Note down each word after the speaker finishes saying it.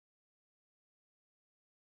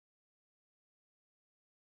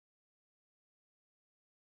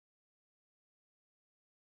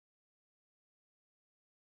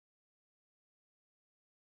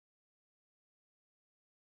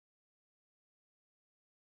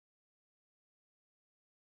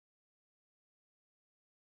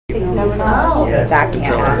Never know. Yeah. That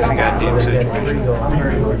can't happen.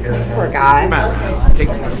 Poor guy.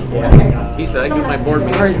 He said, I get my board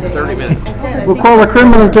meeting in 30 minutes. We'll call the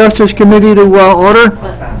Criminal Justice Committee to order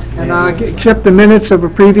and accept the minutes of a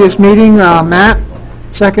previous meeting. Matt,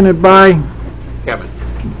 seconded by Kevin.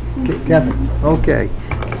 Kevin. Okay.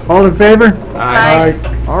 All in favor? Aye.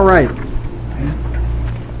 All right.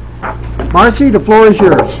 Marcy, the floor is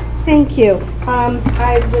yours. Thank you.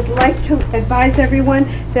 I would like to advise everyone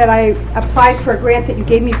that I applied for a grant that you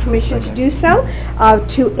gave me permission to do so,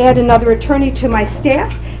 to add another attorney to my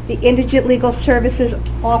staff. The Indigent Legal Services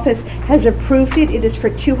Office has approved it. It is for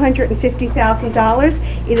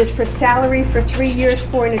 $250,000. It is for salary for 3 years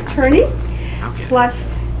for an attorney, plus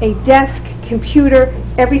a desk, computer,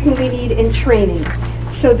 everything we need in training.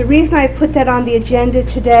 So the reason I put that on the agenda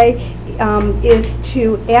today is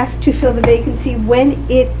to ask to fill the vacancy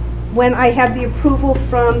when I have the approval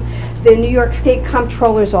from the New York State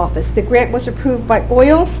Comptroller's Office. The grant was approved by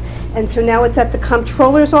OILS, and so now it's at the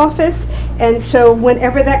Comptroller's Office, and so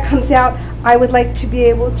whenever that comes out, I would like to be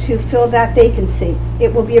able to fill that vacancy.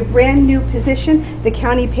 It will be a brand new position. The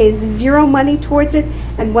county pays zero money towards it,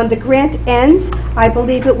 and when the grant ends, I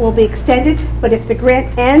believe it will be extended, but if the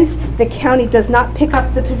grant ends, the county does not pick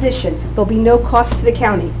up the position. There'll be no cost to the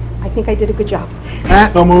county. I think I did a good job.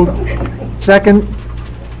 Matt? So moved. Second.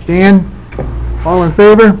 Dan? All in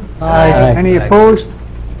favor? Aye. Any opposed?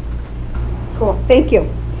 Cool, thank you.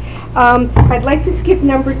 I'd like to skip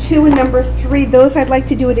number 2 and number 3. Those I'd like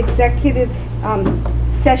to do an executive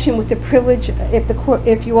session with the privilege,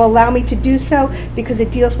 if you will allow me to do so, because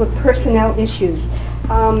it deals with personnel issues.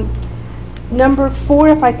 Number 4,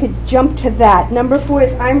 if I could jump to that. Number 4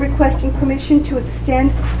 is I'm requesting permission to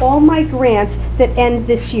extend all my grants that end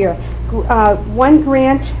this year. One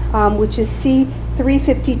grant, which is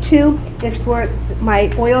C-352, is for my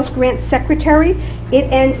OILS grant secretary.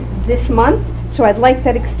 It ends this month, so I'd like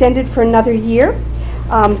that extended for another year.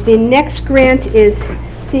 The next grant is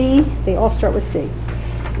they all start with C,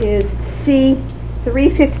 is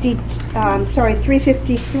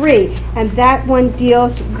C-353, and that one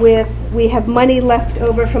deals with, we have money left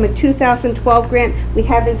over from a 2012 grant. We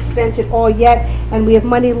haven't spent it all yet, and we have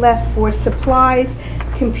money left for supplies,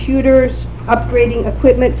 computers, upgrading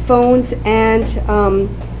equipment, phones, and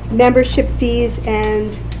membership fees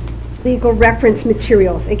and legal reference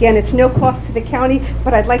materials. Again, it's no cost to the county,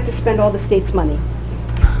 but I'd like to spend all the state's money.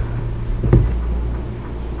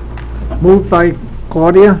 Moved by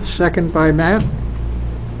Claudia, second by Matt.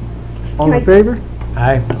 All in favor?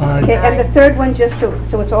 Aye. Okay, and the third one, just so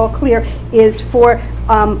it's all clear, is for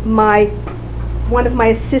one of my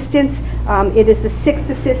assistants. It is the 6th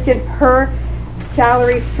assistant. Her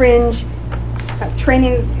salary, fringe,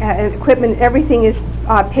 training, equipment, everything is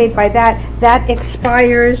paid by that. That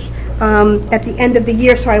expires at the end of the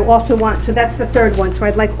year, so I also want, so that's the third one. So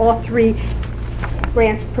I'd like all 3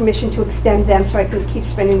 grants permission to extend them so I can keep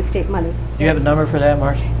spending the state money. Do you have a number for that,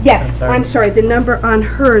 Marcy? Yes, I'm sorry. The number on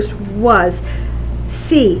hers was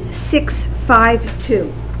C-652.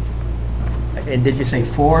 And did you say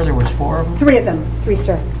 4? There was 4 of them? 3 of them. 3,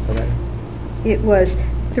 sir. Okay. It was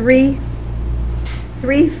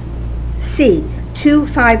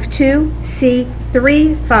 3C-252,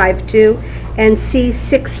 C-352, and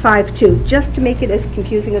C-652, just to make it as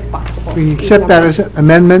confusing as possible. We accept that as an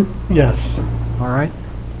amendment? Yes. All right.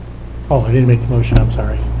 Oh, I didn't make the motion, I'm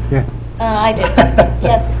sorry. Yeah. I did.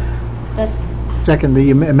 Yes. That's Second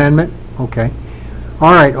the amendment? Okay.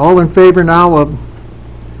 All right, all in favor now of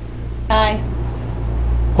aye.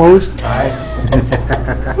 opposed? That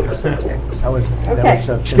was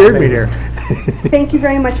Scared me there. Thank you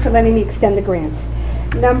very much for letting me extend the grants.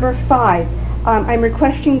 Number 5, I'm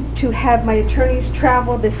requesting to have my attorneys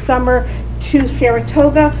travel this summer to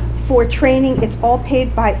Saratoga for training. It's all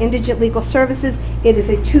paid by Indigent Legal Services. It is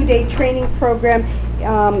a 2-day training program,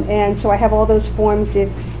 and so I have all those forms.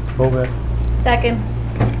 Move it. Second.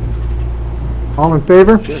 All in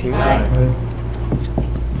favor? Aye.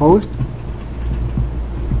 Opposed?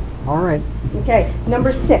 All right. Okay,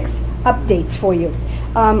 number 6, updates for you.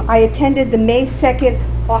 I attended the May 2nd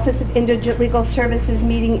Office of Indigent Legal Services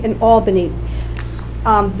meeting in Albany.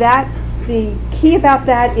 The key about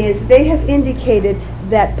that is they have indicated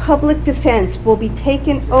that public defense will be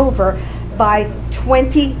taken over by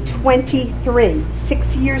 2023, 6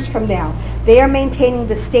 years from now. They are maintaining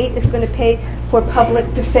the state is going to pay for public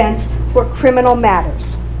defense for criminal matters.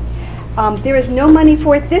 There is no money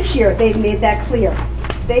for it this year. They've made that clear.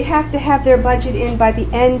 They have to have their budget in by the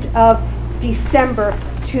end of December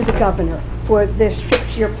to the governor for this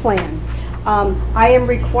 6-year plan. I am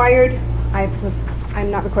required, I'm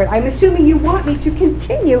not recorded. I'm assuming you want me to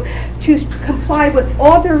continue to comply with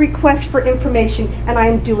all their requests for information, and I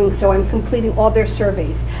am doing so. I'm completing all their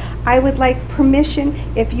surveys. I would like permission,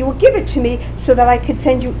 if you will give it to me, so that I could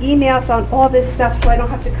send you emails on all this stuff so I don't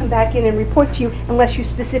have to come back in and report to you unless you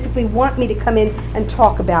specifically want me to come in and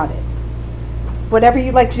talk about it. Whatever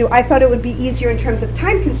you'd like to do. I thought it would be easier in terms of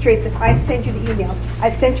time constraints if I sent you the emails.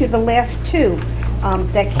 I sent you the last two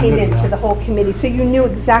that came in to the whole committee, so you knew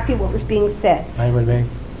exactly what was being said. Fine with me.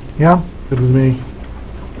 Yeah? Good with me.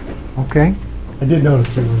 Okay. I did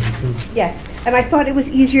notice it was. Yes, and I thought it was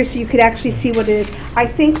easier so you could actually see what it is. I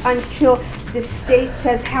think until the state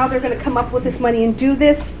says how they're going to come up with this money and do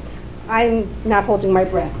this, I'm not holding my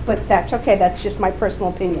breath, but that's okay. That's just my personal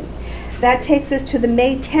opinion. That takes us to the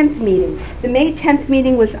May 10th meeting. The May 10th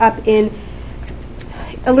meeting was up in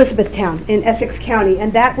Elizabethtown in Essex County,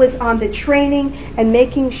 and that was on the training and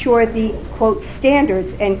making sure the, quote,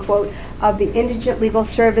 standards, end quote, of the Indigent Legal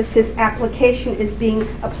Services application is being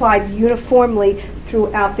applied uniformly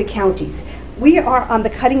throughout the counties. We are on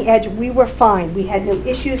the cutting edge. We were fine. We had no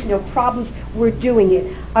issues, no problems. We're doing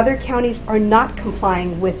it. Other counties are not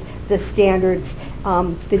complying with the standards.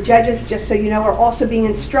 The judges, just so you know, are also being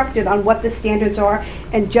instructed on what the standards are,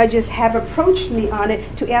 and judges have approached me on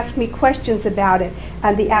it to ask me questions about it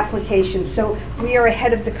and the application. So we are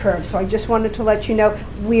ahead of the curve. So I just wanted to let you know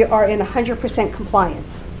we are in 100% compliance.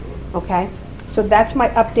 Okay? So that's my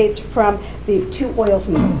updates from the two oils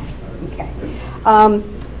meetings. Okay.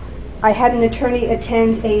 I had an attorney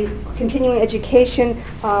attend a continuing education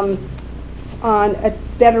on a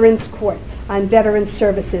veterans court on veterans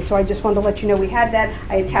services. So I just wanted to let you know we had that.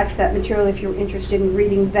 I attached that material if you're interested in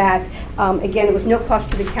reading that. Again, it was no cost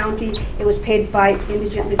to the county. It was paid by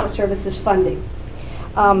Indigent Legal Services funding.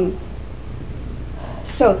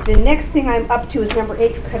 So the next thing I'm up to is number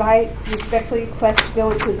 8. Could I respectfully request to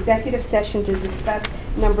go into executive session to discuss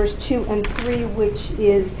numbers 2 and 3, which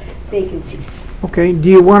is vacancies? Okay, do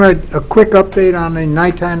you want a quick update on the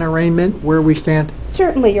nighttime arraignment, where we stand?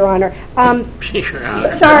 Certainly, Your Honor. Your Honor.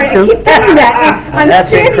 Sorry, I keep saying that. I'm That's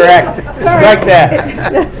standing- incorrect. Sorry. Strike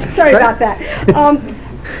that. Sorry about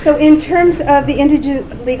that. So in terms of the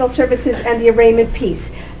Indigent Legal Services and the arraignment piece,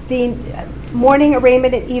 the morning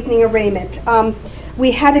arraignment and evening arraignment, we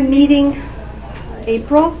had a meeting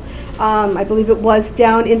April, I believe it was,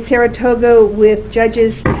 down in Saratoga with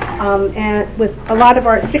judges and with a lot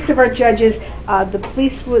of 6 of our judges. The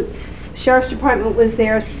police was, Sheriff's Department was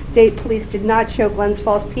there, State Police did not show, Glens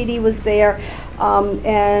Falls PD was there,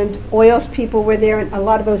 and OILS people were there, and a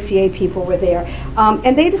lot of OCA people were there.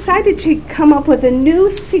 And they decided to come up with a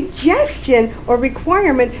new suggestion or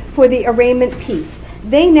requirement for the arraignment piece.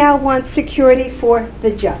 They now want security for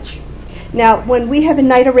the judge. Now, when we have a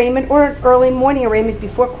night arraignment or an early morning arraignment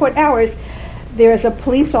before court hours, there's a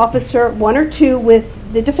police officer, 1 or 2, with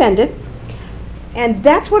the defendant, and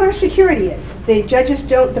that's what our security is.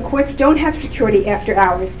 The courts don't have security after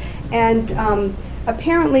hours, and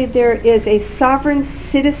apparently there is a sovereign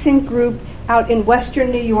citizen group out in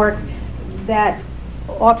Western New York that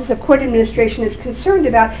Office of Court Administration is concerned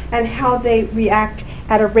about and how they react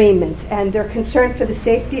at arraignments, and they're concerned for the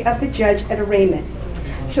safety of the judge at arraignment.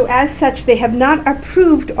 So as such, they have not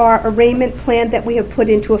approved our arraignment plan that we have put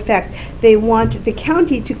into effect. They want the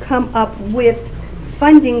county to come up with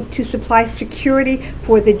funding to supply security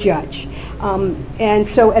for the judge. And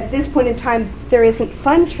so at this point in time, there isn't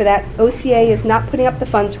funds for that. OCA is not putting up the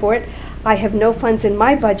funds for it. I have no funds in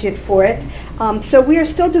my budget for it. So we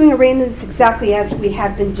are still doing arraignments exactly as we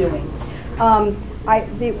have been doing.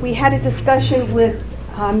 We had a discussion with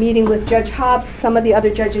meeting with Judge Hobbs, some of the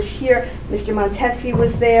other judges here. Mr. Montesi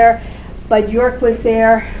was there, Bud York was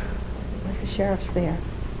there. Was the sheriff's there?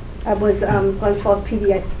 I was Glens Falls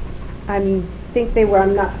PD. I think they were.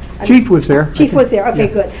 I'm not. Chief was there. Chief was there. Okay,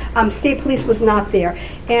 Yeah. good. State Police was not there,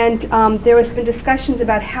 and there has been discussions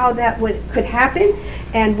about how that could happen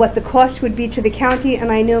and what the cost would be to the county.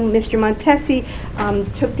 And I know Mr. Montesi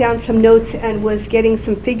took down some notes and was getting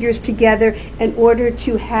some figures together in order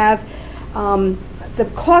to have the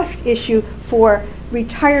cost issue for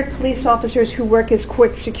retired police officers who work as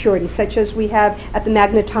court security, such as we have at the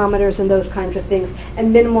magnetometers and those kinds of things,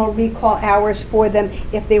 and minimal recall hours for them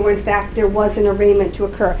if there was an arraignment to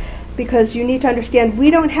occur. Because you need to understand, we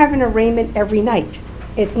don't have an arraignment every night.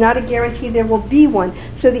 It's not a guarantee there will be one.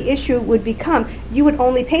 So the issue would become, you would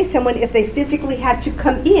only pay someone if they physically had to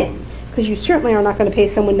come in, because you certainly are not going to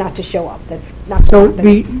pay someone not to show up. That's not So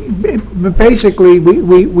going to happen. basically,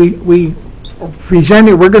 we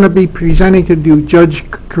presented, we're going to be presenting to Judge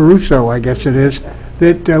Caruso, I guess it is,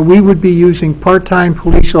 that we would be using part-time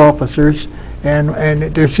police officers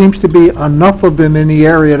and there seems to be enough of them in the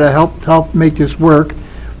area to help make this work.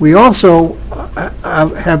 We also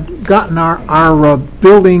have gotten our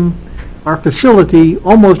building, our facility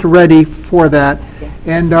almost ready for that,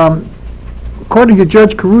 and according to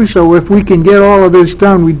Judge Caruso, if we can get all of this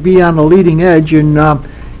done, we'd be on the leading edge, and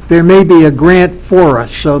there may be a grant for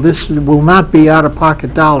us, so this will not be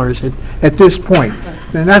out-of-pocket dollars at this point.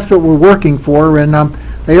 And that's what we're working for, and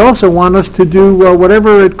they also want us to do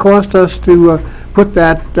whatever it cost us to put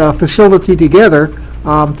that facility together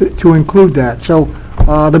to include that. So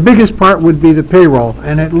the biggest part would be the payroll,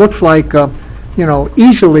 and it looks like,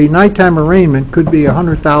 easily nighttime arraignment could be a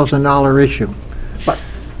 $100,000 issue. But,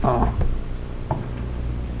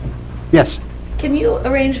 yes? Can you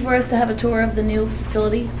arrange for us to have a tour of the new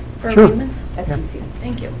facility for Sure. arraignments? That's Yeah. easy.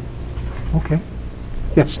 Thank you. Okay.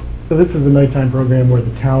 Yes. So this is the nighttime program where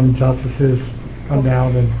the town justices come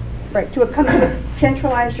down and, Right, to come to a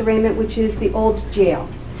centralized arraignment, which is the old jail.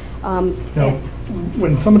 now,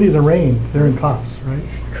 when somebody's arraigned, they're in cuffs, right?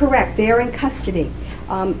 Correct, they are in custody.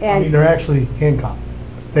 I mean, And they're actually handcuffed.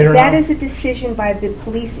 They are that not- is a decision by the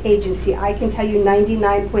police agency. I can tell you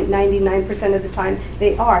 99.99% of the time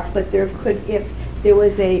they are, but if there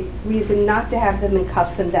was a reason not to have them in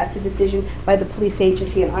cuffs, then that's a decision by the police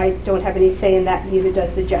agency, and I don't have any say in that, neither does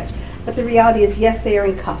the judge. But the reality is, yes, they are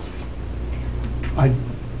in cuffs.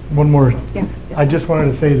 One more. Yeah. I just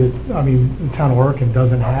wanted to say that, I mean, the town of Oregon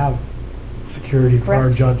doesn't have security for our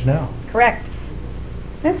Correct. judge now. Correct.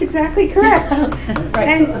 That's exactly correct. Right.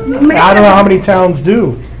 And I don't know how many towns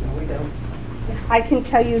do. I can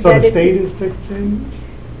tell you So that the it's... state is fixing?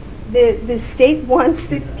 The state wants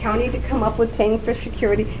the county to come up with paying for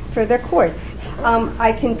security for their courts.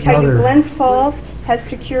 I can tell you Another- Glens Falls has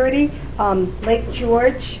security, Lake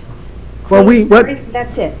George. Well,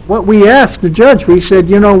 That's it. what we asked the judge, we said,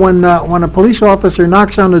 when a police officer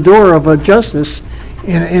knocks on the door of a justice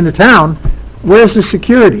in the town, where's the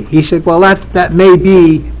security? He said, well, that may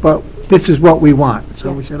be, but this is what we want.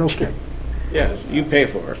 So we said, okay. Yes, you pay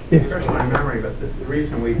for it. Refresh my memory, but the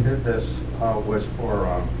reason we did this was for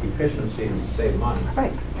efficiency and to save money.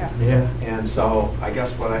 Right. Yeah. And so I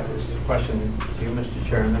guess this is a question to you, Mr.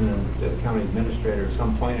 Chairman, and the county administrator. At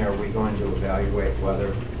some point, are we going to evaluate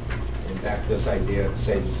whether, in fact, this idea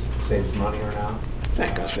saves money or not? It's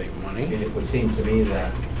not gonna save I money. mean, it would seem to me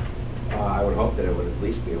that I would hope that it would at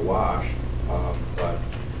least be a wash, but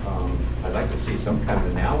I'd like to see some kind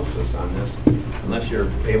of analysis on this, unless you're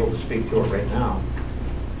able to speak to it right now.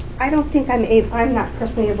 I don't think I'm not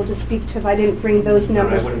personally able to speak to if I didn't bring those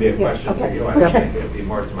numbers. That wouldn't be a Yeah, question for okay. you. I would think it would be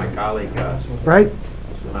more to my colleague, Right?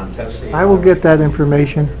 Montesi. I will get that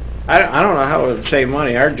information. I don't know how it would save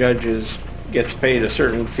money. Our judges gets paid a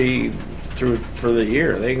certain fee for the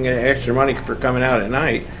year. They can get extra money for coming out at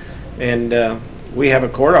night. And we have a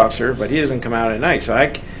court officer, but he doesn't come out at night. So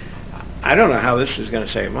I don't know how this is going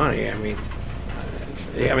to save money. I mean,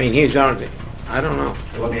 he's on. I don't know.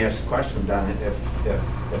 Let me ask the question, Don, if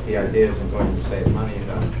the idea isn't going to save money,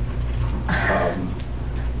 I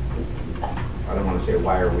don't want to say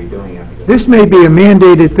why are we doing it. because- This may be a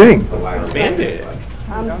mandated thing. Why are we Mandated. doing it?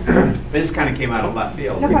 This kind of came out of left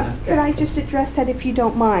field. No, but could I just address that if you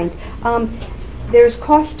don't mind? There's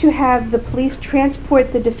cost to have the police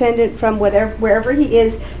transport the defendant from wherever he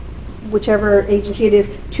is, whichever agency it is,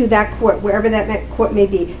 to that court, wherever that court may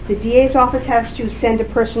be. The DA's office has to send a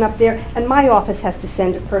person up there, and my office has to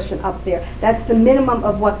send a person up there. That's the minimum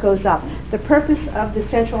of what goes up. The purpose of the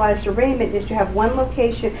centralized arraignment is to have one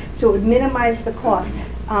location so it would minimize the cost.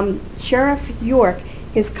 Sheriff York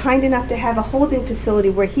is kind enough to have a holding facility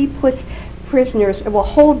where he puts prisoners, will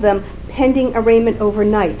hold them pending arraignment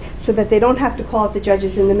overnight, so that they don't have to call up the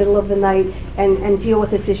judges in the middle of the night and deal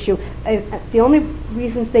with this issue. The only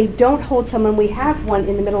reasons they don't hold someone, we have one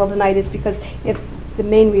in the middle of the night, is because if the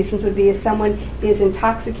main reasons would be if someone is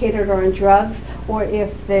intoxicated or on drugs, or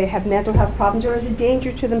if they have mental health problems, or is a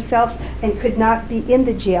danger to themselves and could not be in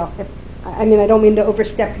the jail. I don't mean to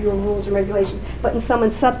overstep your rules and regulations, but in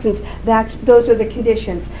someone's substance, those are the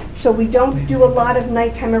conditions. So we don't do a lot of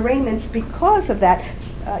nighttime arraignments because of that,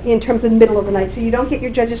 in terms of the middle of the night. So you don't get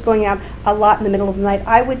your judges going out a lot in the middle of the night.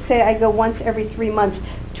 I would say I go once every 3 months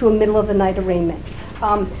to a middle of the night arraignment.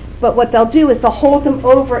 But what they'll do is they'll hold them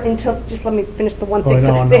over until, just let me finish the one thing.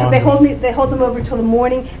 Oh, no, They hold them over till the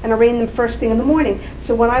morning and arraign them first thing in the morning.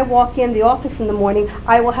 So when I walk in the office in the morning,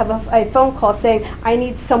 I will have a phone call saying, I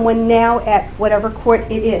need someone now at whatever court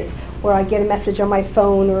it is, or I get a message on my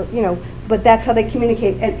phone, or, but that's how they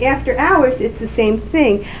communicate. And after hours, it's the same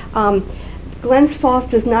thing. Glens Falls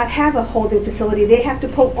does not have a holding facility. They have to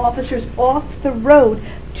pull officers off the road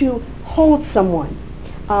to hold someone.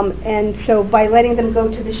 And so by letting them go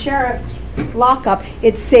to the sheriff's lockup,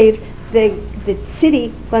 it saves the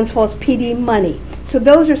city, Glens Falls PD, money. So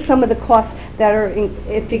those are some of the costs that are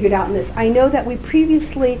figured out in this. I know that we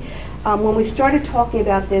previously, when we started talking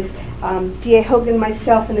about this, D.A. Hogan,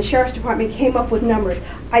 myself, and the Sheriff's Department came up with numbers.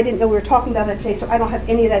 I didn't know we were talking about that today, so I don't have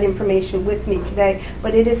any of that information with me today,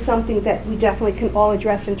 but it is something that we definitely can all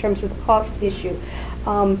address in terms of the cost issue.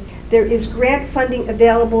 There is grant funding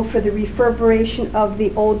available for the refurbishment of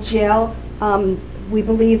the old jail. We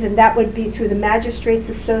believe that that would be through the Magistrates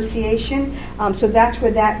Association, so that's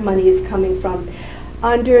where that money is coming from.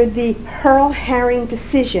 Under the Hurl-Herring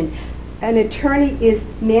decision, an attorney is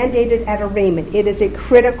mandated at arraignment. It is a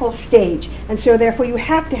critical stage, and so therefore you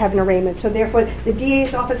have to have an arraignment. So therefore the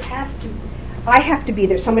DA's office has to, I have to be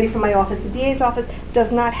there, somebody from my office. The DA's office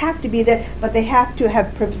does not have to be there, but they have to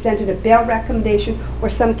have presented a bail recommendation or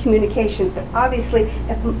some communication. But obviously,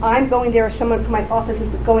 if I'm going there or someone from my office is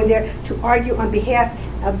going there to argue on behalf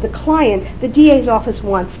of the client, the DA's office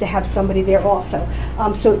wants to have somebody there also.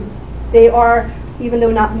 So they are, even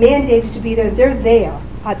though not mandated to be there, they're there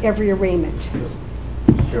at every arraignment.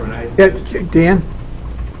 Chairman, Dan?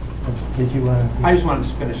 Did you I just wanted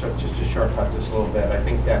to finish up, just to shortcut this a little bit. I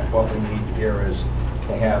think that what we need here is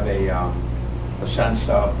to have a sense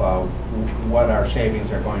of what our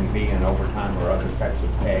savings are going to be in overtime or other types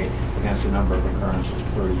of pay against the number of occurrences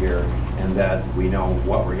per year, and that we know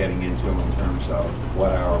what we're getting into in terms of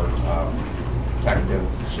what our effective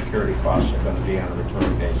security costs are going to be on a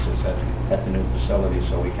return basis at the new facility,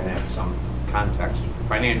 so we can have some context,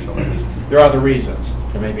 financial at least. There are other reasons.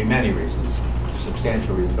 There may be many reasons,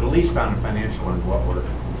 substantial reasons, but at least on a financial one,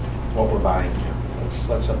 what we're buying here.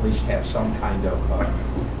 Let's at least have some kind of.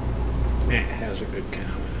 Matt has a good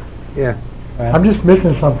comment. Yeah. I'm just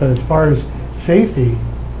missing something as far as safety.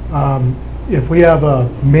 If we have a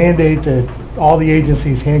mandate that all the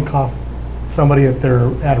agencies handcuff somebody if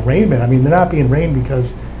they're at arraignment, I mean, they're not being arraigned because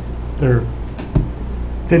they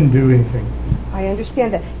didn't do anything. I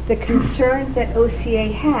understand that. The concern that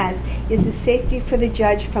OCA has is the safety for the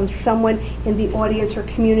judge from someone in the audience or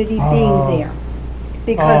community being there.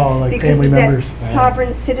 Like family members. That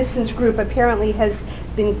sovereign citizens group apparently has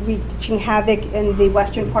been wreaking havoc in the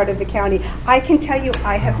western part of the county. I can tell you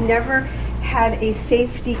I have never had a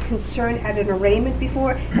safety concern at an arraignment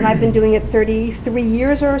before, and I've been doing it 33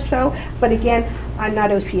 years or so, but again, I'm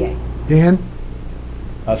not OCA. Dan?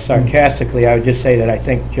 Sarcastically, I would just say that I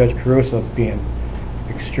think Judge Caruso is being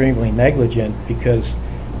extremely negligent, because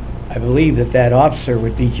I believe that officer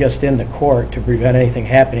would be just in the court to prevent anything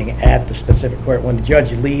happening at the specific court. When the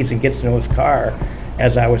judge leaves and gets into his car,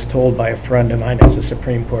 as I was told by a friend of mine as a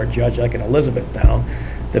Supreme Court judge, like in Elizabethtown,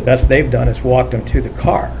 the best they've done is walked him to the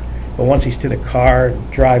car. But once he's to the car,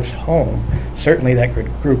 drives home, certainly that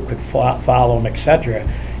group could follow him, etc.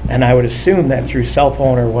 And I would assume that through cell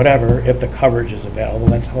phone or whatever, if the coverage is available,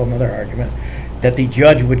 that's a whole other argument, that the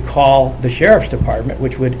judge would call the Sheriff's Department,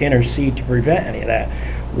 which would intercede to prevent any of that.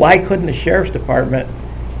 Why couldn't the Sheriff's Department,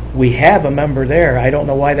 we have a member there, I don't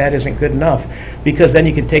know why that isn't good enough, because then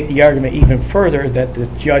you can take the argument even further that the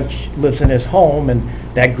judge lives in his home and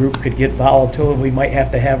that group could get volatile and we might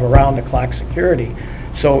have to have around-the-clock security.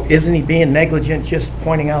 So isn't he being negligent just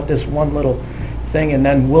pointing out this one little thing, and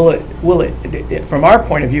then will it from our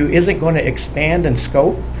point of view, is it going to expand in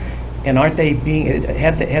scope? And aren't they being,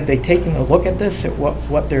 have they taken a look at this, at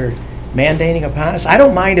what they're mandating upon us? I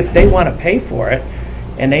don't mind if they want to pay for it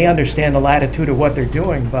and they understand the latitude of what they're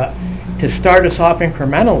doing, but to start us off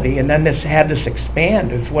incrementally and then have this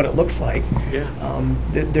expand is what it looks like. Yeah.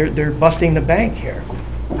 They're busting the bank here.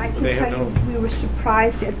 I can tell you we were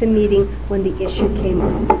surprised at the meeting when the issue came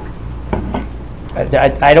up.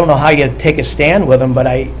 I don't know how you take a stand with them, but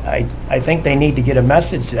I think they need to get a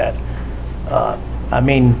message that, I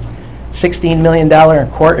mean, $16 million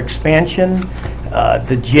in court expansion,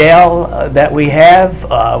 the jail that we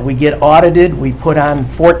have, we get audited, we put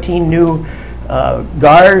on 14 new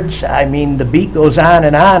guards. I mean, the beat goes on,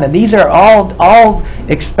 and these are all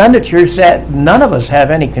expenditures that none of us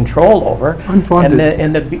have any control over.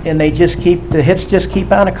 Unfunded. And they just keep, the hits just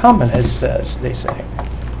keep on coming, as they say.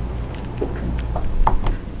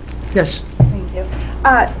 Yes. Thank you.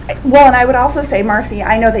 Well, and I would also say, Marcy,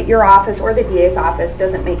 I know that your office or the DA's office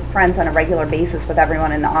doesn't make friends on a regular basis with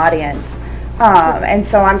everyone in the audience. And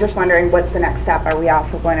so I'm just wondering, what's the next step? Are we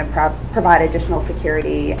also going to provide additional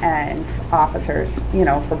security and officers, you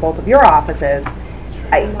know, for both of your offices?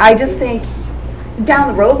 I just think down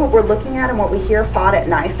the road, what we're looking at and what we hear fought at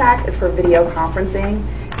NISAC is for video conferencing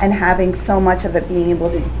and having so much of it being able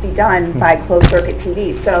to be done by closed-circuit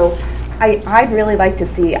TV. So I'd really like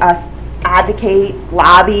to see us advocate,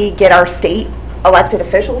 lobby, get our state elected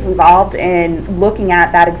officials involved in looking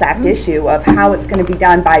at that exact issue of how it's going to be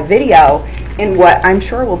done by video in what I'm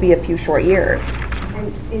sure will be a few short years.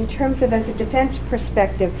 And in terms of as a defense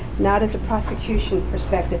perspective, not as a prosecution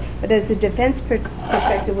perspective, but as a defense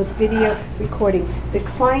perspective with video recording, the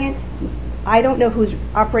client, I don't know who's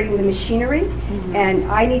operating the machinery, and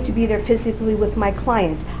I need to be there physically with my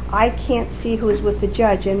clients. I can't see who is with the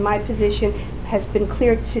judge, and my position has been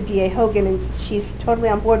clear to DA Hogan, and she's totally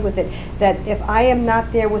on board with it, that if I am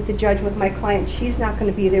not there with the judge with my client, she's not going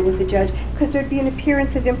to be there with the judge, because there'd be an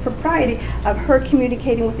appearance of impropriety of her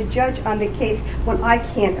communicating with the judge on the case when I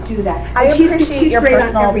can't do that. I And she's appreciate your great on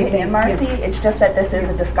personal everything. opinion, Marcy. Yeah. It's just that this is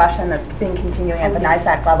a discussion that's been continuing at the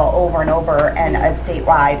NISAC level over and over, and a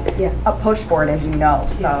statewide a push for it, as you know.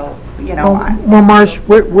 So, you know, Well, Marsh,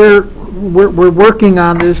 we're working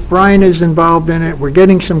on this. Brian is involved in it. We're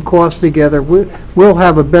getting some costs together. We'll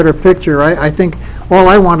have a better picture. I think all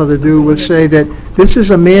I wanted to do was say that this is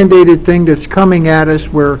a mandated thing that's coming at us.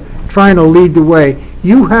 We're trying to lead the way.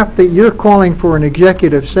 You're calling for an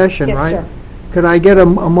executive session, Yes, right? sir. Could I get a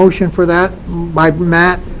motion for that by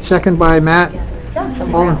Matt, second by Matt?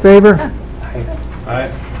 All in favor?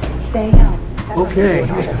 stay out. Okay.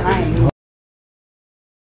 All the time.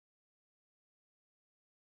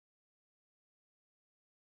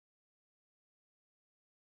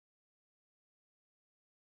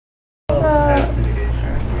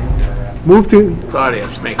 Move to, Claudia,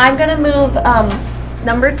 make I'm going to move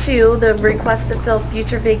number 2, the request to fill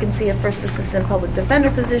future vacancy of First Assistant Public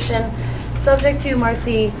Defender position, subject to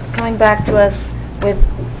Marcy coming back to us with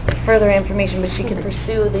further information, but she can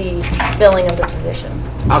pursue the filling of the position.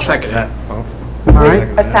 I'll second that. all right.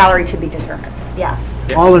 A salary to be determined. Yes.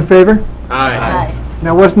 All in favor? Aye.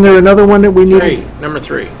 Now, wasn't there another one that we needed? Number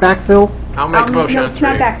 3. Backfill? I'll make a motion No, on it's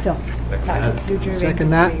not 3. backfill. Second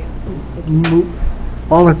that.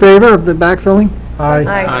 All in favor of the backfilling?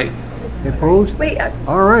 Aye. Opposed? Wait,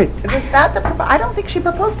 All right. is that the, I don't think she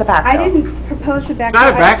proposed the backfill. I didn't propose the backfill. It's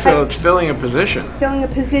not a I- backfill, it's filling a position. Filling a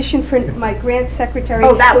position for my grant secretary.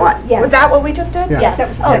 Oh, that one? Yeah. Was that what we just did? Yeah. Yes, that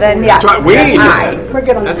was Oh, then, yeah. That's what we did. Aye. We're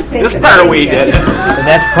good on That's- this. This part we did it. And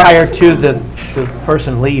that's prior to the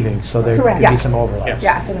person leaving, so there Correct. could be Yeah. some overlap.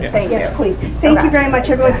 Yeah, thank you. Yes, please. Thank you very much,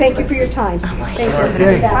 everyone. Thank you for your time. Thank you.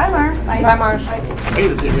 Okay. Bye, Mark. Bye, Mark. Hey,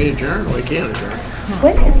 did we adjourn? We can't adjourn.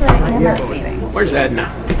 When is the EMS meeting? Where's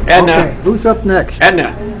Edna? Okay, Edna, who's up next?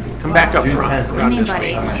 Edna, come back up front around this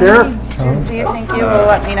meeting. Sheriff? Do you think you will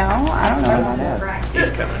let me know? I don't know what it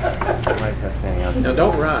He's coming. No,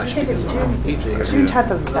 don't rush. is. because he's here. June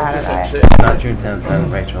 10th is Saturday. Not June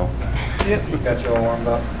 10th, Rachel. You got you all warmed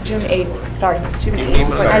up? June 8th, sorry, June June 8th.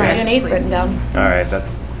 8th. I have June 8th written down. All right, that's...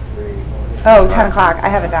 Oh, 10 o'clock, I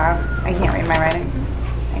have it down. I can't read my writing.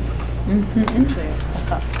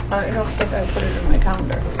 I don't think I put it in my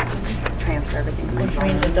calendar, Transfer everything. to my which phone.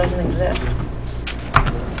 means it doesn't exist.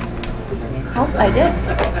 Oh, I did.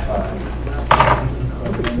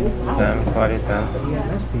 Claudia's done.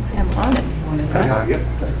 I'm on it.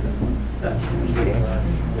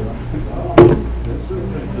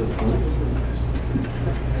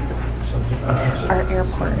 Our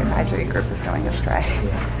airport advisory group is going astray.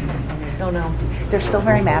 Don't know. They're still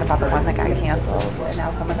very mad about the one that got canceled, and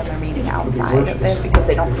now some of them are meeting outside of it because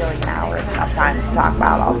they don't feel like an hour is enough time to talk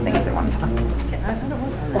about all the things they want to talk about. The hospital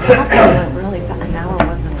went really fast. An hour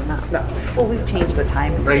wasn't enough. Well, we've changed the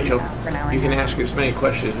time. Rachel, For an hour you and can a half. ask as many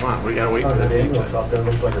questions as you want. We gotta wait for the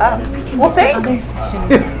pizza. Well, thanks.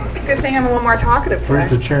 Good thing I'm a little more talkative Where's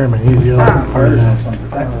today. the chairman? He's the other part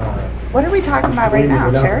of What are we talking about right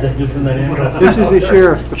now, Sheriff? This is the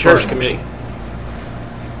sheriff. The Sheriff's Committee.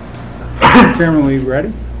 Chairman, we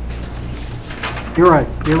ready? You're right,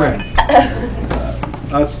 you're right.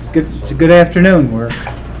 It's good afternoon, we're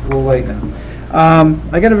a little late now.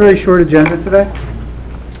 I got a very short agenda today.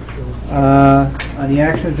 On the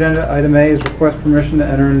action agenda, item A is request permission to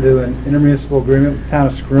enter into an intermunicipal agreement with the town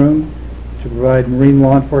of Scroon to provide marine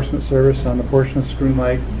law enforcement service on the portion of Scroon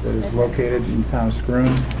Lake that is located in the town of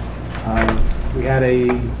Scroon. We had I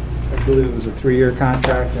believe it was a 3-year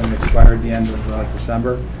contract and it expired at the end of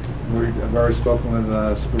December. I've already spoken with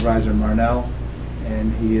Supervisor Marnell,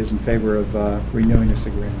 and he is in favor of renewing this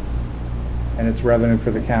agreement. And it's revenue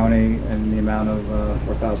for the county in the amount of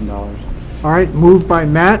 $4,000. All right, moved by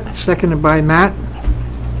Matt, seconded by Matt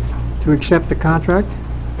to accept the contract.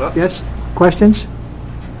 Well, Yes, questions?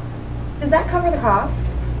 Does that cover the cost?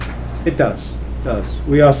 It does.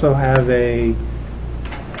 We also have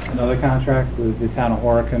another contract with the town of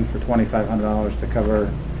Horicon for $2,500 to cover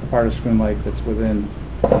the part of Spoon Lake that's within.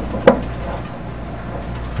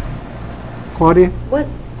 Claudia?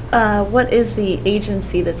 What is the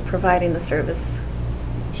agency that's providing the service?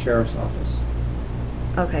 Sheriff's Office.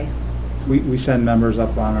 Okay. We send members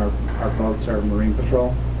up on our boats, our marine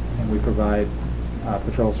patrol, and we provide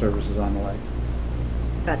patrol services on the lake.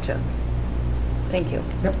 Gotcha. Thank you.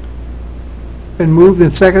 Been moved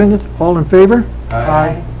and seconded, all in favor?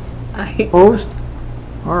 Aye. Opposed?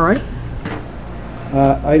 All right.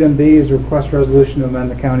 Item B is a request resolution to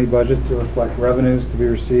amend the county budget to reflect revenues to be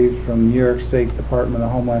received from New York State Department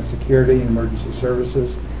of Homeland Security and Emergency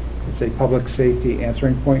Services. It's a public safety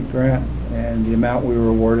answering point grant, and the amount we were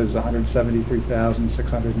awarded is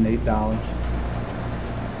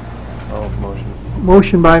 $173,608.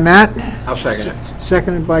 Motion by Matt, I'll second it.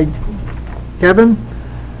 seconded by Kevin.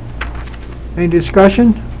 Any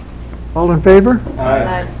discussion? All in favor?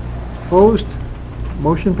 Opposed?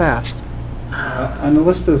 Motion passed. On the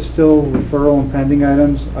list of still referral and pending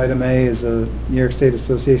items, item A is a New York State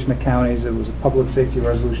Association of Counties. It was a public safety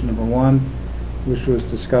resolution number 1, which was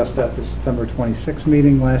discussed at the September 26th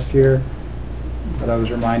meeting last year, but I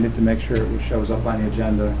was reminded to make sure it shows up on the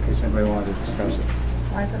agenda in case anybody wanted to discuss it.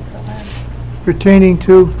 Why is it so bad? Pertaining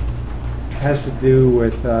to, It has to do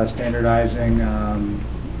with standardizing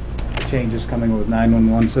changes coming with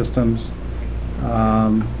 911 systems.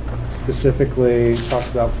 Specifically, talks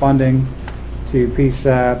about funding to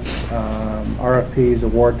PSAPs, RFPs,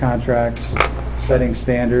 award contracts, setting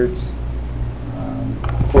standards,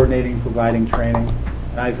 coordinating, providing training.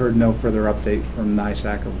 I've heard no further update from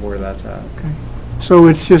NISAC of where that's at. okay. So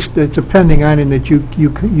it's just, it's a pending item that you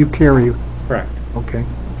carry. Correct. Okay.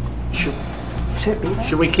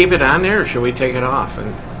 Should we keep it on there, or should we take it off?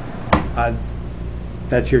 And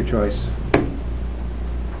That's your choice.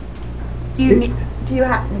 Do you need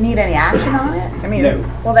any action on it? I mean, No.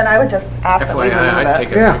 well then I would just ask that we FYI, I'd remove take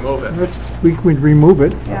it. it and remove it. We could remove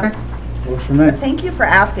it. Yeah. Works for me. But thank you for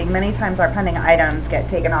asking. Many times our pending items get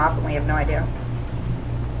taken off and we have no idea.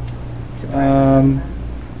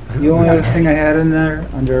 The only other thing I had in there,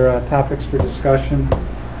 under topics for discussion,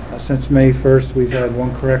 since May 1st, we've had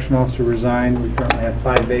 1 correction officer resign. We currently have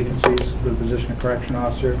 5 vacancies for the position of correction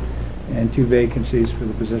officer and 2 vacancies for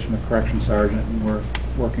the position of correction sergeant, and we're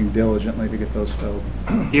working diligently to get those filled.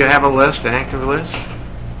 Do you have a list, an active list?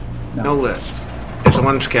 No list. Is the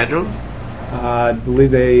one scheduled? I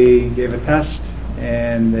believe they gave a test,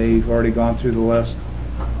 and they've already gone through the list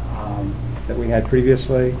that we had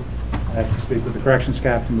previously. I have to speak with the corrections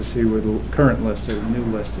captain to see where the current list, or the new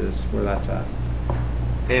list is, where that's at.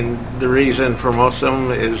 And the reason for most of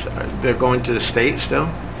them is they're going to the state still?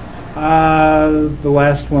 The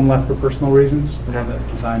last one left for personal reasons, the one that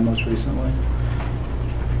resigned most recently.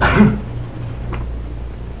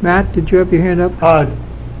 Matt, did you have your hand up?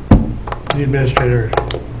 The administrator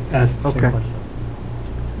asked the same Okay. question.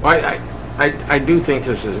 Well, I do think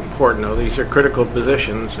this is important, though. These are critical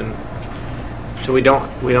positions, and so we don't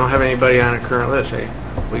have anybody on a current list, eh?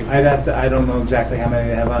 I don't know exactly how many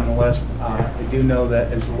they have on the list. I do know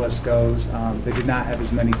that as the list goes, they did not have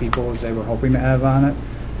as many people as they were hoping to have on it.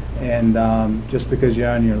 And just because you're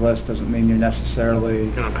on your list doesn't mean you're necessarily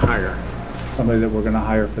You're going to hire. somebody that we're going to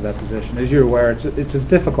hire for that position. As you're aware, it's a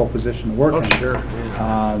difficult position to work in. Oh, sure.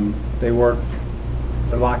 Yeah.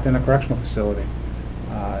 They're locked in a correctional facility.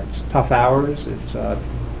 It's tough hours. It's a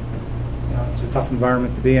tough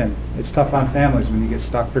environment to be in. It's tough on families when you get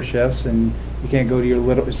stuck for shifts and you can't go to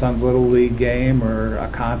your son's little league game or a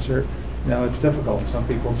concert. It's difficult. Some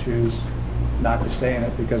people choose not to stay in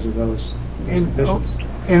it because of those conditions.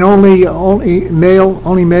 And only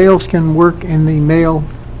males can work in the male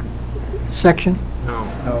section? No.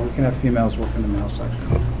 No, we can have females work in the male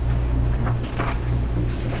section.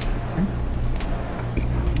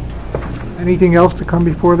 Anything else to come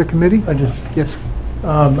before the committee? Yes.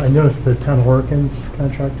 I noticed the town of Orkins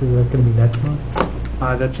contract, is that going to be next month?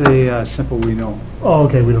 That's a simple renewal. Oh,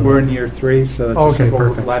 okay, We're in year 3, so it's a simple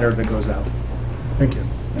perfect. letter that goes out. Thank you.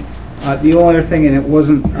 The only other thing, and it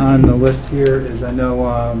wasn't on the list here, is I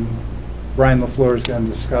know Brian LaFleur is going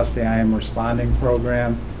to discuss the I Am Responding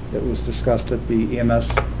program that was discussed at the EMS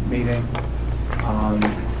meeting.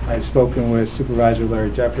 I've spoken with Supervisor Larry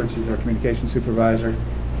Jeffords, he's our communications supervisor.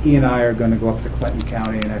 He and I are going to go up to Clinton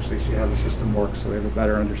County and actually see how the system works so we have a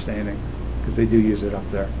better understanding, because they do use it up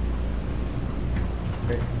there.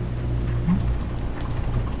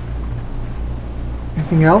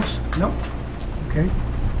 Anything else? Nope. Okay.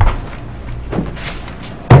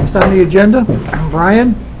 Next on the agenda,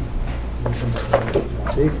 Brian?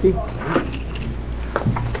 Safety?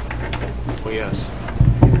 Oh, yes.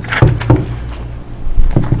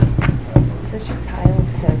 This your tile to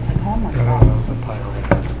take home or not?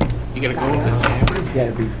 You got to go with this? It's got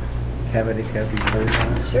to be, cavity, got to be very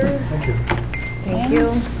honest. Sure. Thank you. Thank you.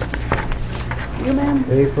 You, ma'am?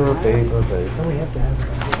 Paper. Oh, we have to have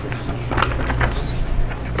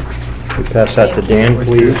Pass that to Dan,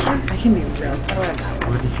 please. I can be real.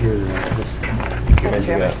 What is your,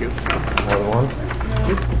 another one?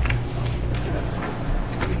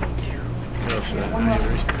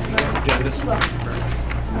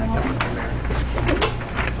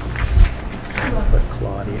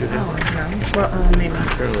 Claudia. Well, maybe.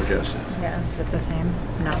 Yeah. Is it the same?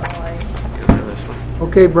 No.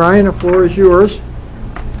 Okay, Brian, the floor is yours.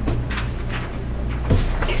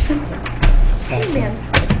 Hey, man.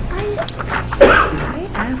 I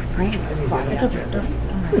asked Brandon.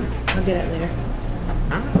 I'll get it later.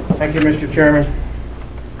 Thank you, Mr. Chairman.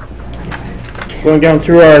 Going down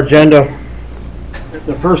through our agenda,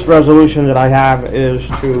 the first resolution that I have is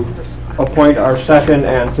to appoint our second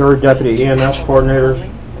and third deputy EMS coordinators.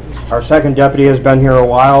 Our second deputy has been here a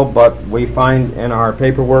while, but we find in our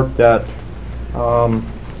paperwork that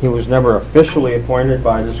he was never officially appointed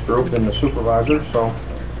by this group and the supervisor, so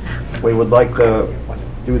we would like to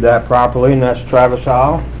do that properly, and that's Travis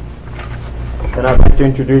Howe. And I'd like to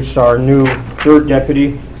introduce our new third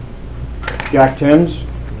deputy, Jack Timms.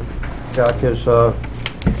 Jack is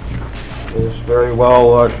very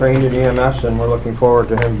well trained in EMS, and we're looking forward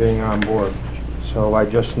to him being on board. So I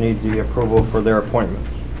just need the approval for their appointments.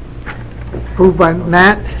 Approved by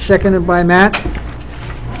Matt, seconded by Matt.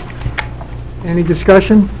 Any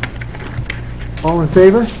discussion? All in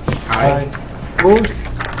favor? Aye. Opposed?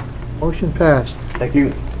 Motion passed. Thank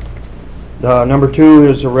you. Number 2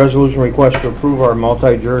 is a resolution request to approve our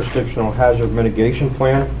multi-jurisdictional hazard mitigation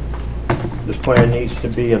plan. This plan needs to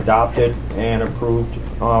be adopted and approved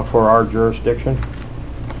for our jurisdiction.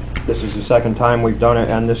 This is the second time we've done it,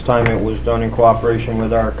 and this time it was done in cooperation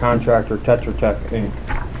with our contractor, Tetra Tech, Inc.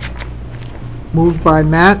 Moved by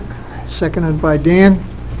Matt, seconded by Dan.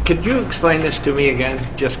 Could you explain this to me again?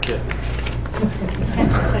 Just kidding.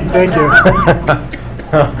 Thank you.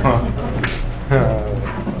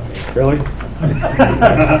 Really?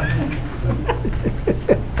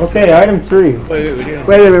 Okay, item 3. Wait a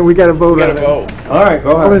minute, we got to vote on it. vote. All right,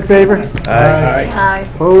 go All in ahead. favor? Aye. Aye.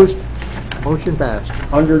 Opposed? Motion passed.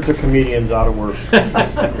 Hundreds of comedians out of work. This is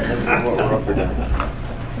what we're up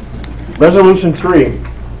against. Resolution 3.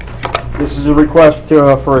 This is a request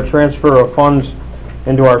for a transfer of funds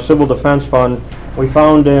into our Civil Defense Fund. We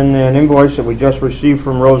found in an invoice that we just received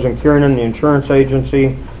from Rose and Kiernan, the insurance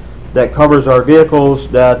agency, that covers our vehicles,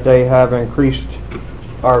 that they have increased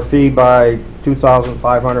our fee by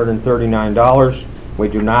 $2,539. We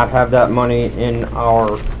do not have that money in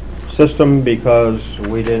our system because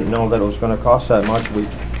we didn't know that it was going to cost that much. We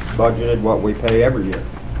budgeted what we pay every year.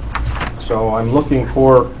 So I'm looking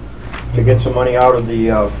to get some money out of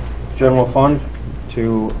the general fund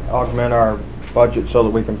to augment our budget so that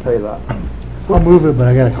we can pay that. I'll move it, but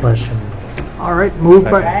I got a question. All right, moved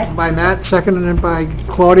by Matt, seconded by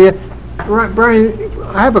Claudia. Brian,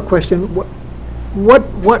 I have a question. What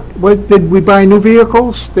did we buy new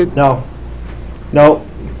vehicles? No,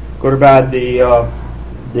 good or bad, the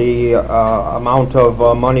amount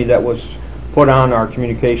of money that was put on our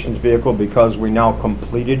communications vehicle, because we now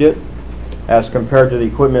completed it, as compared to the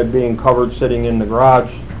equipment being covered sitting in the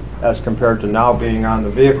garage, as compared to now being on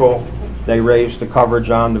the vehicle, they raised the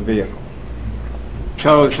coverage on the vehicle.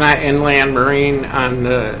 So it's not inland marine on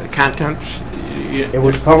the contents? It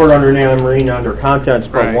was covered under inland marine under contents,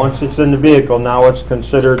 but Right. once it's in the vehicle, now it's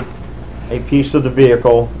considered a piece of the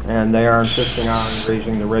vehicle, and they are insisting on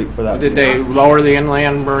raising the rate for that. Did they lower the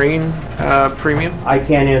inland marine premium? I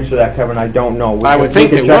can't answer that, Kevin, I don't know. I would think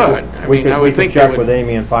they check would. with- I We mean, I could, would we could think they check would. with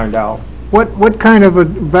Amy and find out. What kind of a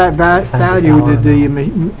value did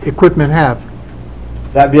the equipment have?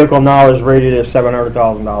 That vehicle now is rated at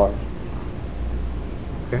 $700,000.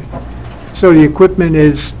 So the equipment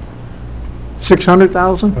is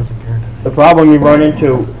 600,000? The problem you run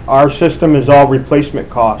into, our system is all replacement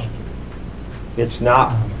cost. It's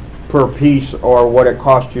not per piece or what it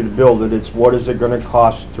costs you to build it, it's what is it going to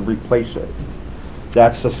cost to replace it.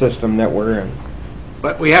 That's the system that we're in.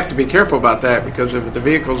 But we have to be careful about that, because if the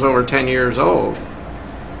vehicle's over 10 years old,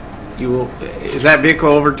 is that vehicle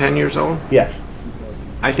over 10 years old? Yes.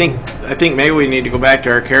 I think maybe we need to go back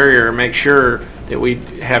to our carrier and make sure that we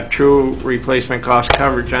have true replacement cost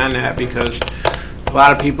coverage on that, because a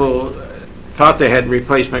lot of people thought they had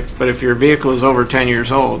replacement, but if your vehicle is over 10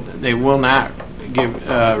 years old, they will not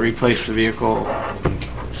replace the vehicle.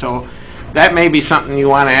 So that may be something you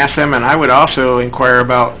want to ask them, and I would also inquire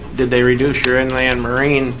about, did they reduce your inland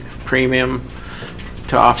marine premium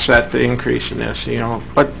to offset the increase in this,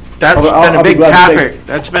 But that's been a big topic.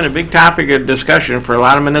 That's been a big topic of discussion for a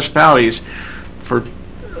lot of municipalities. For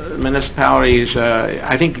municipalities,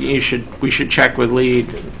 I think we should check with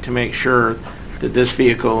Lead to make sure that this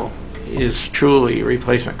vehicle is truly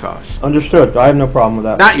replacement costs. Understood, I have no problem with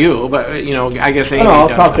that. Not you, but, you know, I guess Amy No, I'll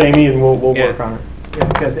does. talk to Amy and we'll Yeah. work on it. Yeah,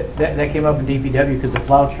 because that came up in DPW, because the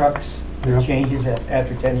plow trucks, there are changes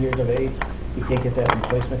after 10 years of age, you can't get that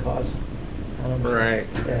replacement cost. Right.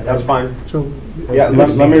 Yeah, that's fine. So, Yeah,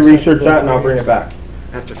 let me research that and I'll bring it back.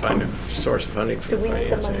 Have to find a source of funding for Do we need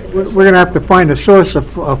the money finance. to- we're going to have to find a source of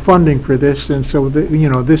funding for this, and so, you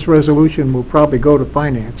know, this resolution will probably go to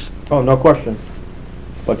finance. Oh, no question.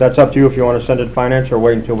 But that's up to you if you want to send it to finance or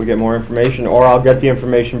wait until we get more information, or I'll get the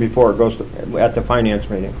information before it goes to, at the finance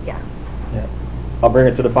meeting. Yeah. I'll bring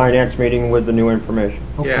it to the finance meeting with the new information.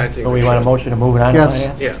 Yeah, I think. So we want a motion to move it on to Yes.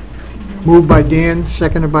 finance? Yeah. Moved by Dan,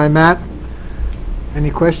 seconded by Matt.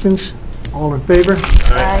 Any questions? All in favor?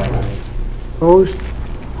 Aye. Opposed?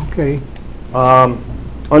 Okay.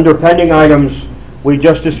 Under pending items, we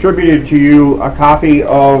just distributed to you a copy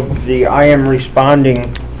of the I am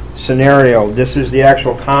responding scenario. This is the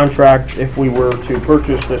actual contract if we were to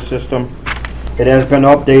purchase this system. It has been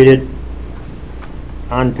updated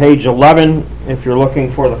on page 11. If you're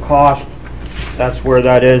looking for the cost, that's where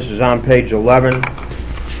that is on page 11.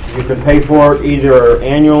 You can pay for it either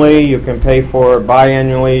annually, you can pay for it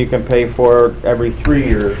biannually, you can pay for it every 3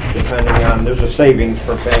 years, depending on, there's a savings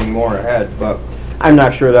for paying more ahead, but I'm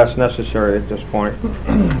not sure that's necessary at this point.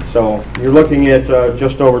 So you're looking at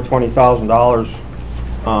just over $20,000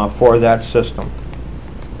 for that system.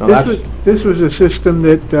 Now, This was a system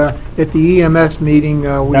that, at the EMS meeting,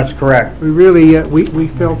 that's correct. we really, we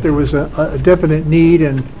felt there was a definite need,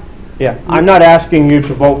 and Yeah, I'm not asking you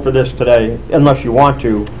to vote for this today, unless you want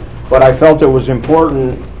to, but I felt it was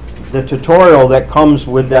important. The tutorial that comes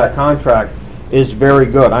with that contract is very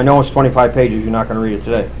good. I know it's 25 pages, you're not going to read it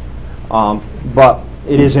today. But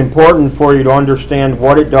it is important for you to understand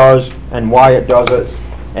what it does and why it does it,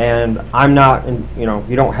 and I'm not, you know,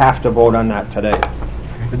 you don't have to vote on that today.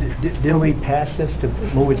 Didn't we pass this to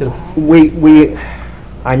move it to the...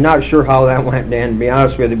 I'm not sure how that went, Dan, to be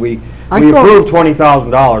honest with you. We I thought- approved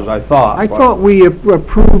 $20,000, I thought. I but- thought we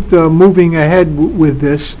approved moving ahead with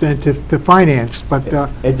this to finance, but,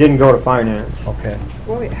 It didn't go to finance. Okay.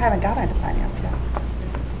 Well, we haven't got into finance yet.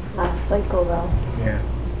 Last cycle though, Yeah.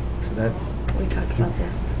 So that... we talked about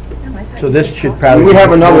that. Yeah, I thought So you this said should cost. probably... We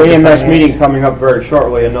have another be EMS finance. meeting coming up very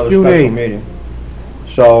shortly, another June special 8th. meeting.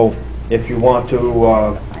 So, if you want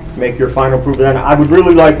to make your final approval, then I would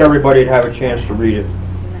really like everybody to have a chance to read it.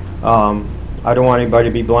 I don't want anybody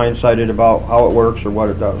to be blindsided about how it works or what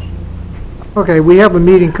it does. okay, we have a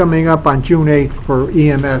meeting coming up on June 8th for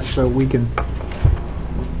EMS, so we can,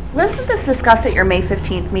 Wasn't this discussed at your May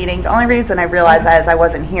 15th meeting? The only reason I realized that is I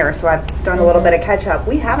wasn't here, so I've done a little bit of catch-up.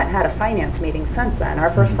 We haven't had a finance meeting since then.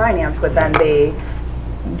 Our first finance would then be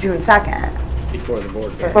June 2nd, Before the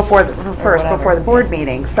board. before the board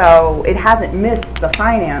meeting. So it hasn't missed the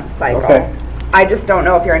finance cycle. Okay. I just don't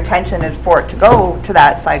know if your intention is for it to go to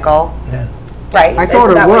that cycle, Yeah. right? I thought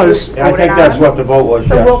Is that it what you was. Yeah, I voted think that's on? what the vote was,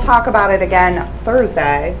 So we'll yes. talk about it again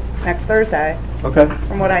Thursday, next Thursday, Okay.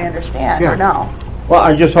 from what I understand, Yeah. or no? Well,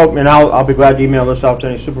 I just hope, and I'll be glad to email this out to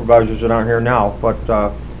any supervisors that aren't here now, but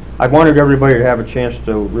I wanted everybody to have a chance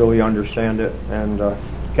to really understand it, and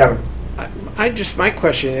Kevin? My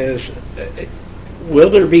question is, will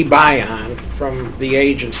there be buy-on from the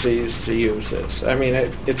agencies to use this? I mean,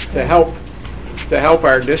 it's to help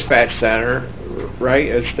our dispatch center, right?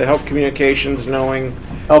 It's to help communications knowing...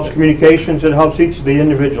 Helps communications, it helps each of the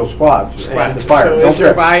individual squads and the fire. So is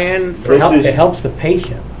there buy-in? It helps the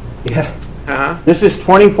patient. Yeah. Huh? This is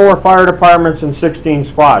 24 fire departments and 16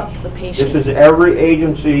 squads. The patient. This is every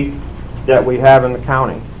agency that we have in the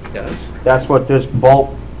county. Yes. That's what this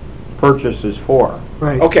bulk purchase is for.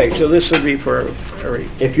 right. Okay, so this would be for every...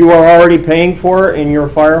 If you are already paying for it in your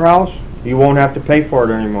firehouse, you won't have to pay for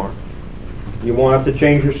it anymore. You won't have to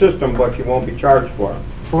change your system, but you won't be charged for it.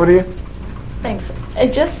 Claudia? Thanks.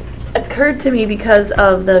 It just occurred to me because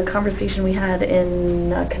of the conversation we had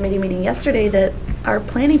in a committee meeting yesterday that our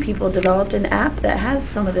planning people developed an app that has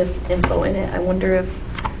some of this info in it. I wonder if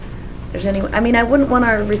there's any, I mean, I wouldn't want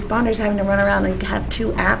our responders having to run around and have two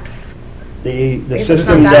apps. The It's not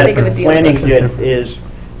system that that big of a the deal. planning did is,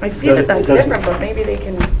 I see that that's It doesn't- different, but maybe they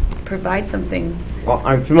can provide something. well,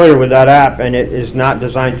 I'm familiar with that app, and it is not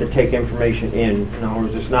designed to take information in. In other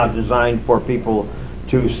words, it's not designed for people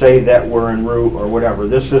to say that we're en route or whatever.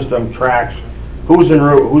 This system tracks who's en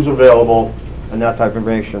route, who's available, and that type of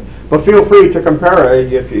information. But feel free to compare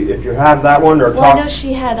it if you have that one or Well, I know talk.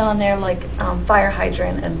 she had on there like fire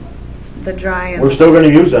hydrant and the dry and... We're still going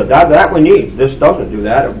to use it. That we need. This doesn't do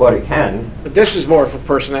that, but it can. But this is more for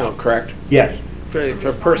personnel, correct? Yes.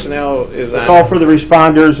 the personnel is It's on. all for the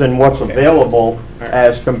responders and what's Okay. available All right.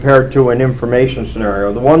 as compared to an information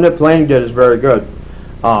scenario. The one that Blaine did is very good,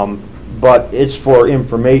 but it's for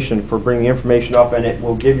information, for bringing information up, and it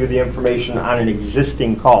will give you the information on an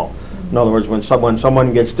existing call. In other words, when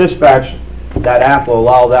someone gets dispatched, that app will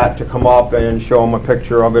allow that to come up and show them a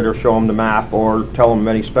picture of it, or show them the map, or tell them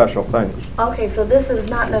many special things. Okay, so this is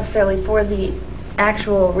not necessarily for the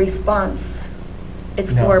actual response.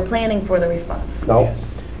 It's No. for planning for the response. No?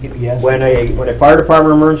 Yes. When a fire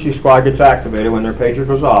department emergency squad gets activated, when their pager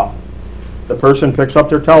goes off, the person picks up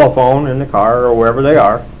their telephone in the car or wherever they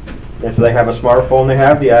are. If they have a smartphone, they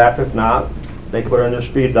have the app. If not, they put in their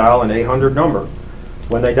speed dial an 800 number.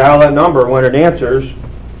 When they dial that number, when it answers,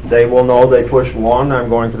 they will know they push 1, I'm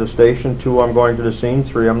going to the station, 2, I'm going to the scene,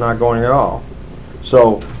 3, I'm not going at all.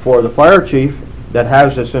 So for the fire chief that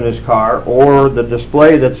has this in his car, or the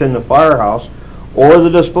display that's in the firehouse, or the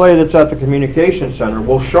display that's at the communication center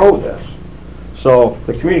will show this. So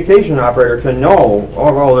the communication operator can know,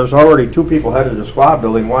 oh, well, there's already 2 people headed to the squad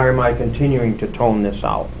building, why am I continuing to tone this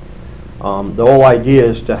out? The whole idea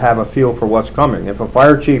is to have a feel for what's coming. If a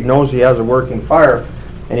fire chief knows he has a working fire,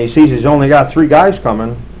 and he sees he's only got 3 guys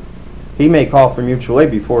coming, he may call for mutual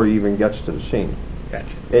aid before he even gets to the scene. Gotcha.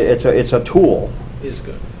 It's a tool. Is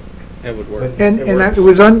good. That would work. And It I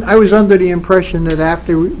works. I was under the impression that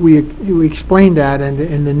after we explained that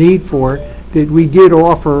and the need for it, that we did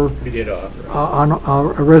offer We did offer. on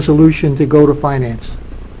a resolution to go to finance.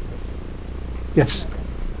 Yes.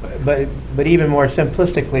 But even more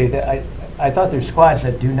simplistically, I thought there's squads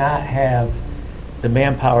that do not have the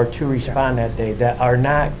manpower to respond that day, that are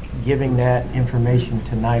not giving that information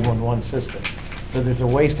to 911 system. So there's a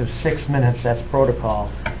waste of 6 minutes, that's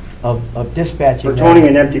protocol, of dispatching. For that. toning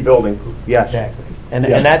an empty building, yes. Exactly. And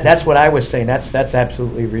Yes. that's what I was saying, that's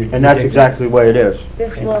absolutely ridiculous. And that's exactly the way it is.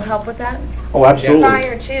 This will help with that? Oh, absolutely.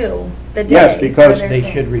 Prior to the day. Yes, because where They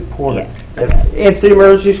there's should a- report it. If the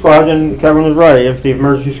emergency squad, and Kevin was right, if the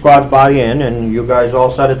emergency squads buy in, and you guys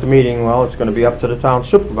all said at the meeting, well, it's going to be up to the town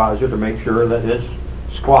supervisor to make sure that his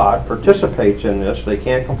squad participates in this. They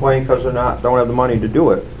can't complain because don't have the money to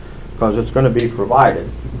do it, because it's going to be provided.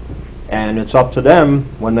 And it's up to them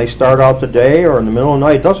when they start out the day or in the middle of the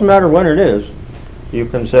night, doesn't matter when it is, you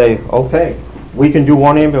can say, okay, we can do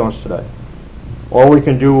 1 ambulance today. Or we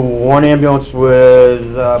can do 1 ambulance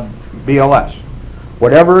with BLS.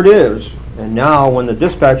 Whatever it is. And now when the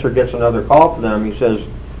dispatcher gets another call for them, he says,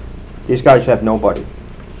 these guys have nobody.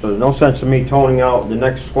 So there's no sense of me toning out the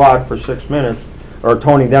next squad for 6 minutes, or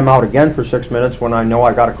toning them out again for 6 minutes when I know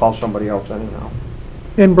I got to call somebody else anyhow.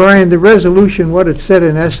 And Brian, the resolution, what it said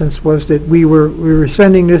in essence was that we were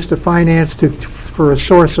sending this to finance for a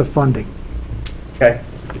source of funding. Okay.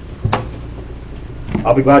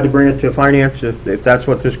 I'll be glad to bring it to finance if that's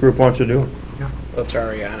what this group wants to do. It's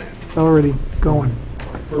already on it. It's already going.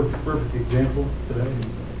 Perfect example today.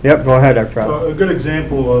 Yep, go ahead, Dr. So a good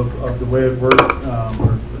example of the way it works, or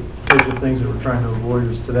the types of things that we're trying to avoid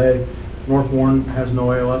is today, North Warren has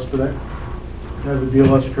no ALS today. They have a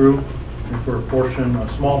BLS crew, and for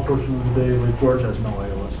a small portion of the day, Lake George has no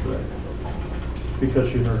ALS today because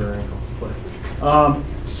she hurt her ankle.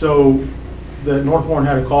 So the North Warren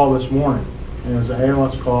had a call this morning, and it was an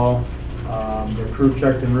ALS call. The crew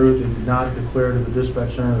checked en route and did not declare to the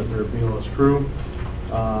dispatch center that they're a BLS crew.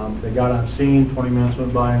 They got on scene, 20 minutes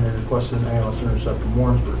went by, and they requested an ALS intercept from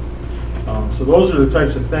Warrensburg. So those are the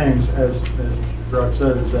types of things, as Doug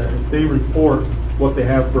said, is that if they report what they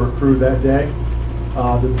have for a crew that day,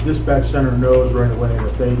 the dispatch center knows right away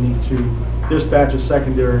that they need to dispatch a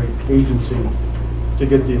secondary agency to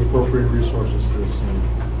get the appropriate resources to the scene.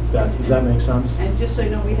 Does that make sense? And just so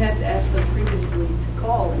you know, we had to ask them previously to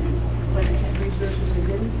call, and when they had resources, they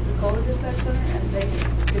didn't call the dispatch center, and they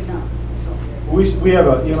did not. So, We have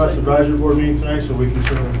a EMS advisory board meeting tonight, so we can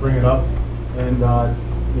certainly bring it up and,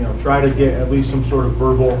 try to get at least some sort of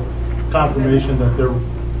verbal confirmation that they're,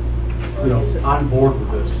 on board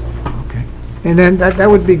with this. Okay. And then that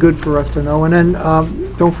would be good for us to know. And then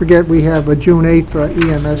don't forget we have a June 8th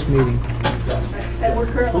EMS meeting. and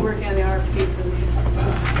we're currently working on the RFP for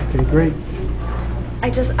the... Okay, great.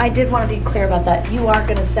 I did want to be clear about that. You are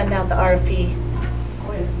going to send out the RFP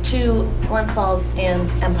to Glens Falls and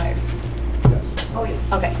Empire. Oh,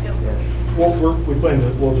 yeah. Okay. We plan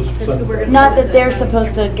to, we'll just send it. Not that they're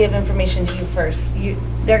supposed to give information to you first.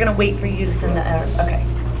 They're going to wait for you to send the okay.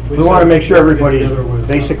 We want to make sure everybody's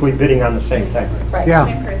basically bidding on the same thing. Right. Yeah.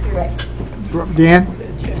 Right. Dan?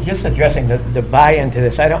 Just addressing the buy-in to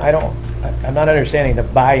this, I'm not understanding the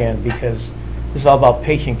buy-in, because this is all about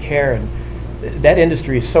patient care, and that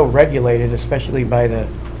industry is so regulated, especially by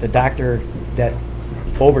the doctor that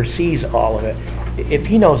oversees all of it. if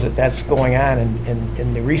he knows that that's going on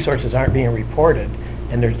and the resources aren't being reported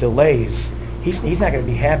and there's delays, he's not going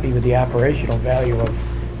to be happy with the operational value of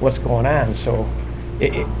what's going on. So,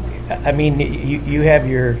 I mean, you have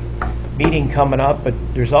your meeting coming up, but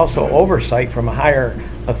there's also oversight from a higher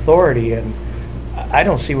authority, and I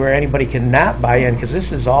don't see where anybody can not buy in, because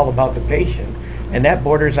this is all about the patient, and that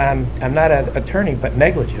borders on, I'm not an attorney, but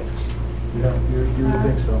negligence. Yeah, you would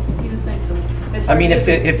think so. You would think so. I mean,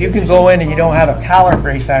 if you can go in and you don't have a collar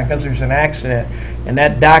brace on because there's an accident, and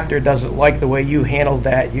that doctor doesn't like the way you handled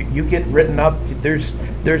that, you get written up. There's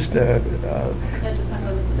the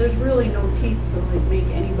There's really no teeth to make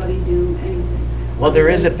anybody do anything. well, there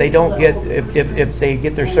is if they don't get if they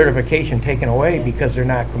get their certification taken away because they're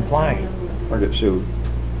not complying. Or get sued.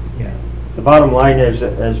 Yeah. The bottom line is,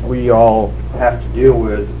 that as we all have to deal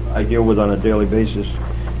with, I deal with on a daily basis,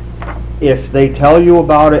 if they tell you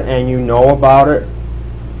about it and you know about it,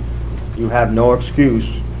 you have no excuse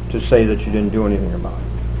to say that you didn't do anything about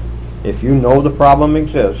it. If you know the problem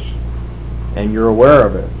exists and you're aware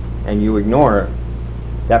of it and you ignore it,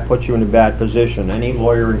 that puts you in a bad position. Any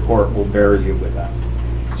lawyer in court will bury you with that.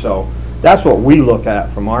 So that's what we look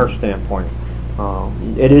at from our standpoint.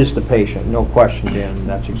 It is the patient, no question, Dan.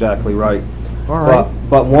 That's exactly right. All right.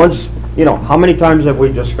 But once, you know, how many times have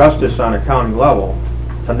we discussed this on a county level?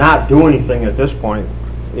 To not do anything at this point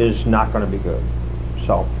is not going to be good.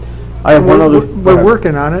 So, I have one other... We're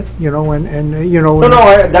working on it, you know, and you know...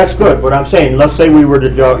 No, that's good, but I'm saying, let's say we were to,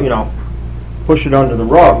 you know, push it under the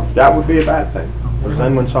rug, that would be a bad thing. Because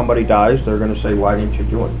then when somebody dies, they're going to say, why didn't you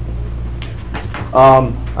do it?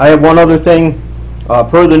 I have one other thing.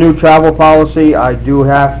 Per the new travel policy, I do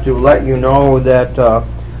have to let you know that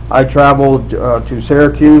I traveled to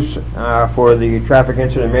Syracuse for the Traffic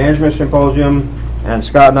Incident Management Symposium, and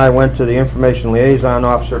Scott and I went to the Information Liaison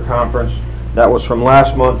Officer Conference. That was from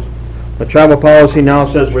last month. The travel policy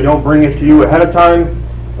now says we don't bring it to you ahead of time.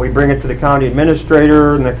 We bring it to the county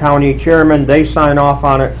administrator and the county chairman. They sign off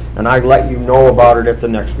on it, and I let you know about it at the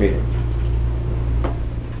next meeting.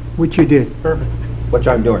 Which you did. Perfect. Which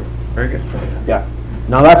I'm doing. Very good. Yeah.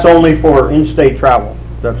 Now that's only for in-state travel.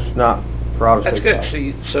 That's not for out-of-state That's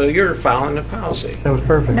travel. good. So you're following the policy. That was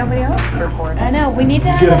perfect. Nobody else reported. I know, we need to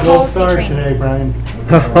You have get a a gold star policy today, training.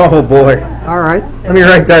 Brian. Oh, boy. All right. Let me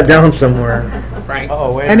write that down somewhere. Frank?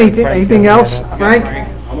 Oh, wait. Anything else, Frank?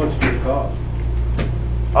 How much does it cost?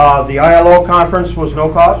 The ILO conference was no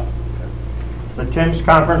cost. The TIMS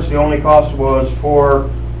conference, the only cost was for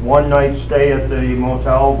one night stay at the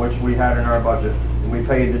motel, which we had in our budget. We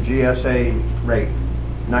paid the GSA rate,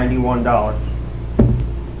 $91,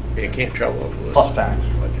 You can't trouble with plus tax.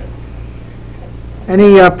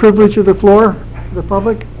 Any privilege of the floor for the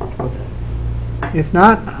public? If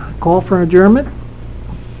not, call for adjournment.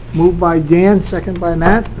 Moved by Dan, second by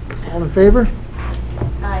Matt. All in favor?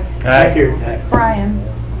 Hi. Thank you. Brian,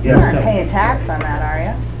 you Yes. aren't paying tax on that, are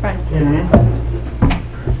you?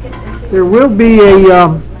 There will be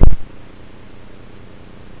a